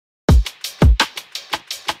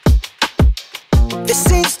This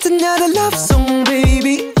ain't just another love song,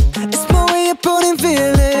 baby. It's my way of putting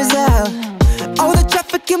feelers out. All the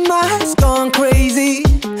traffic in my head's gone crazy.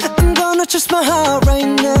 I'm gonna trust my heart right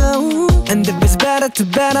now. And if it's better to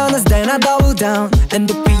bet on us, then I double down. And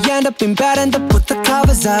if we end up in bed, end up with the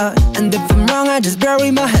covers out. And if I'm wrong, I just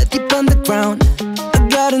bury my head deep underground. I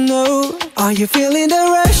gotta know, are you feeling the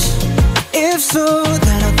rush? If so,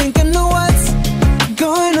 then I think I know what's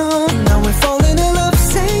going on. Now we're falling in love,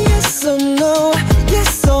 say yes or no.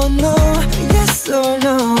 Yes or no, yes or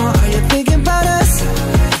no. Are you thinking about us?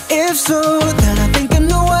 If so, then I think I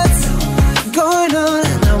know what's going on.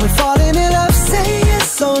 Now we're falling in love, say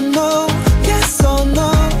yes or no. Yes or no,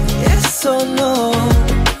 yes or no.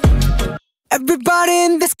 Everybody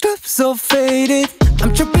in this club so faded.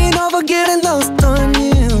 I'm tripping over getting lost on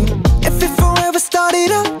you. If we forever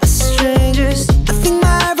started out as strangers, I think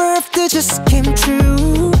my ever after just came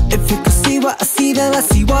true. If you could see what I see, then I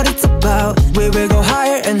see what it's about. We will go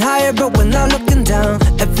higher and higher, but we're not looking down.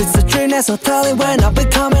 If it's a dream, there's no telling when I'll be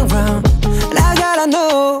coming round. And I gotta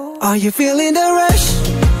know, are you feeling the rush?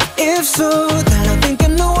 If so, then I think I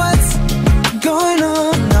know what's going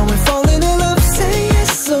on. Now we're falling in love, say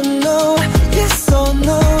yes or no. Yes or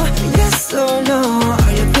no, yes or no.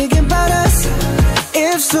 Are you thinking about us?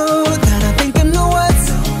 If so, then I think I know what's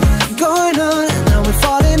going on. Now we're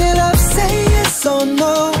falling in love, say yes or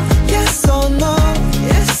no. Yes or no,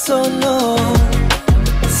 yes or no.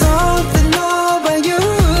 Something about you.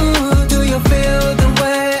 Do you feel the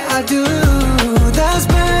way I do? There's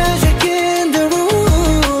magic in the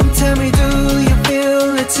room. Tell me, do you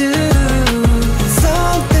feel it too?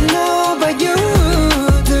 Something about you.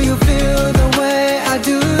 Do you feel the way I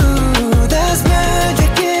do? There's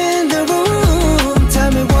magic in the room.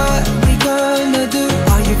 Tell me what we gonna do.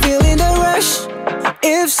 Are you feeling the rush?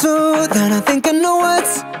 If so, then I think I know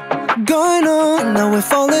what's going on. Now we're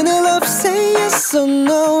falling in love, say yes or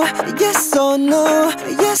no. Yes or no,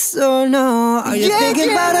 yes or no. Are you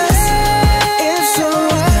thinking about us?